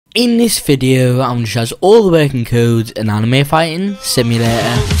In this video, I'm going to show you all the working codes in Anime Fighting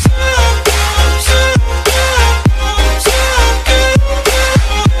Simulator.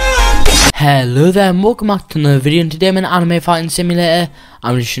 Hello there and welcome back to another video, and today I'm in Anime Fighting Simulator.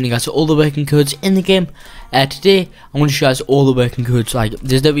 I'm going to show you guys all the working codes in the game. Today, I'm going to show you guys all the working codes. Like,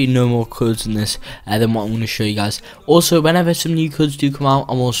 there's literally no more codes in this than what I'm going to show you guys. Also, whenever some new codes do come out,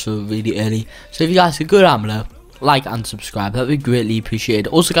 I'm also really early. So if you guys could go down below, like and subscribe, that would be greatly appreciated.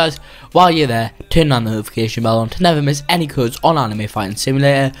 Also guys, while you're there, turn on the notification bell on to never miss any codes on Anime Fighting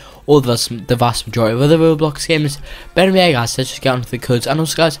Simulator or the vast majority of other Roblox games. But anyway guys, let's just get on to the codes. And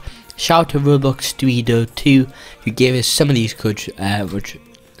also guys, shout out to Roblox 2 who gave us some of these codes, which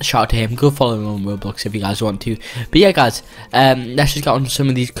shout out to him. Go follow him on Roblox if you guys want to. But yeah guys, let's just get on to some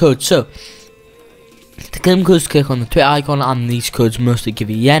of these codes. So the game codes, click on the Twitter icon, and these codes mostly give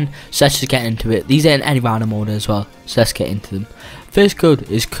you yen, so let's just get into it. These are in any random order as well, so let's get into them. First code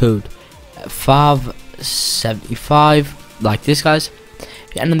is code 575, like this guys.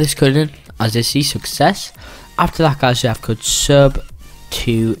 If you enter this code in, as you see, success. After that guys, you have code sub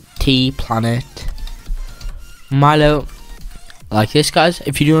to T planet Milo, like this guys.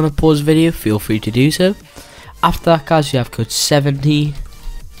 If you do want to pause the video, feel free to do so. After that guys, you have code 70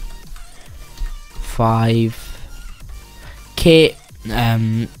 5K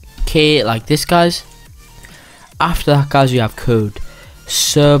K, like this guys. After that guys, you have code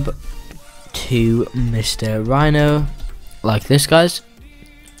sub to Mr. Rhino, like this guys.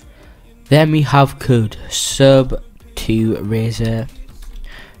 Then we have code sub to Razor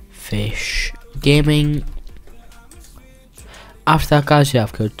Fish Gaming. After that guys, you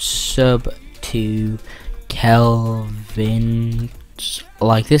have code sub to Kelvin,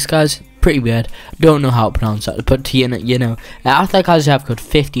 like this guys. Pretty weird, don't know how to pronounce that, but you know. After that guys, you have code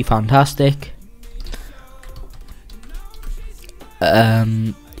 50 fantastic.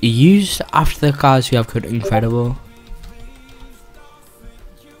 Used. After that guys, you have code incredible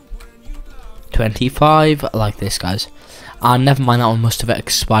 25, like this guys. And never mind, that one must have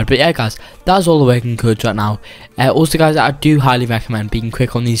expired. But yeah guys, that's all the working codes right now. Also guys, I do highly recommend being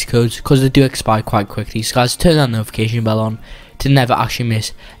quick on these codes because they do expire quite quickly. So guys, turn that notification bell on to never actually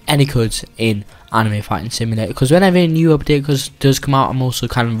miss any codes in Anime Fighting Simulator, because whenever a new update does come out, I'm also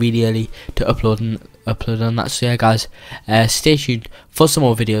kind of really early to upload on that. So yeah guys, stay tuned for some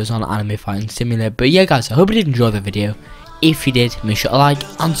more videos on Anime Fighting Simulator. But yeah guys, I hope you did enjoy the video. If you did, make sure to like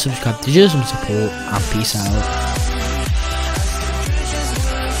and subscribe to show some support, and peace out.